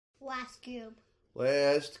Last cube.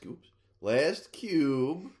 Last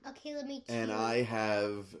cube. Okay, let me choose. And I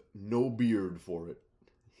have no beard for it.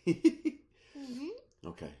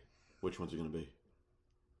 Okay. Which one's it going to be?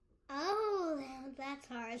 Oh, that's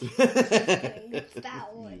hard. That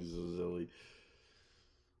one. He's so silly.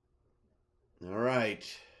 All right.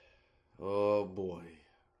 Oh, boy.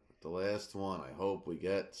 The last one. I hope we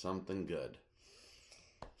get something good.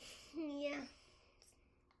 Yeah.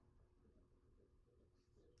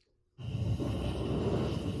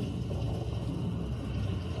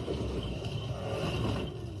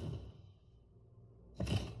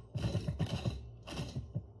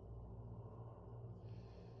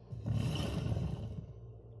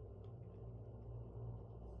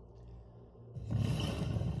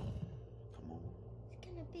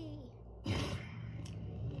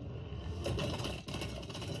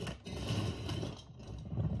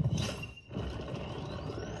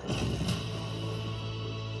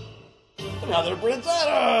 Another Prince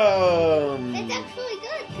Adam! It's actually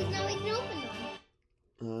good, because now we can open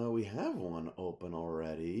one. We have one open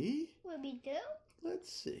already. What we do?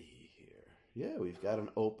 Let's see here. Yeah, we've got an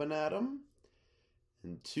open Adam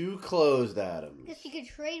and 2 closed Adams. Guess you could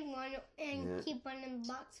trade one and keep one in the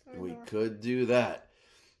box for We could do that.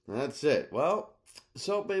 That's it. Well,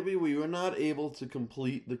 so baby, we were not able to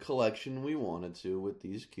complete the collection we wanted to with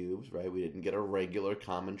these cubes, right? We didn't get a regular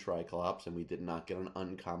common tri-klops, and we did not get an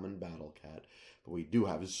uncommon battle cat. But we do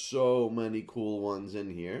have so many cool ones in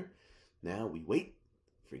here. Now we wait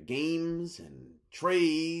for games and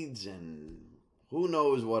trades and who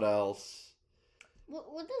knows what else.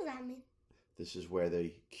 What does that mean? This is where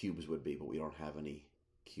the cubes would be, but we don't have any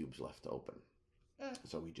cubes left to open.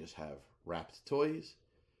 So we just have wrapped toys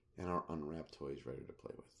and our unwrapped toys ready to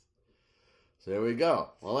play with. So there we go.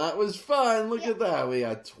 Well, that was fun. Look at that. We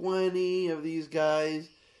got 20 of these guys.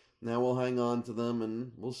 Now we'll hang on to them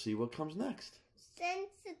and we'll see what comes next.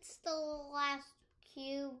 Since it's the last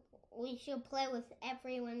cube, we should play with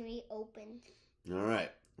everyone we opened. All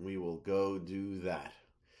right. We will go do that.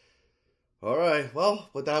 All right. Well,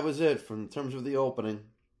 but that was it in terms of the opening.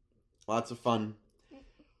 Lots of fun.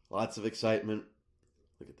 Lots of excitement.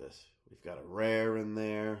 Look at this. We've got a rare in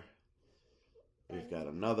there. We've got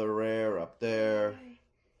another rare up there.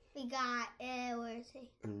 We got, where is he?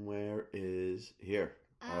 And where is, here,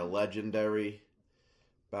 our legendary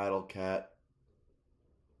battle cat.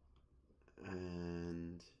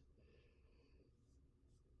 And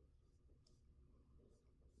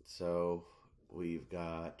so we've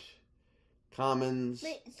got commons.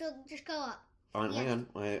 Wait, so just go up. Hang on.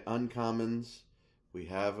 Uncommons. We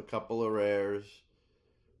have a couple of rares.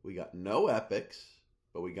 We got no epics,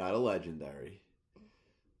 but we got a legendary.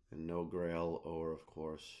 And no Grail or, of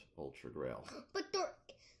course, Ultra Grail. But there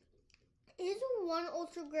is one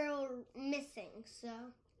Ultra Grail missing, so...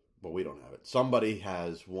 But we don't have it. Somebody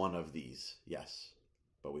has one of these, yes.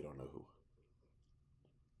 But we don't know who.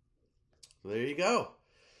 So there you go.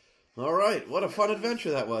 All right. What a fun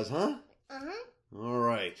adventure that was, huh? Uh-huh. All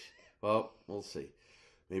right. Well, we'll see.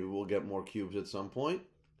 Maybe we'll get more cubes at some point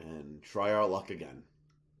and try our luck again.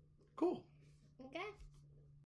 Cool.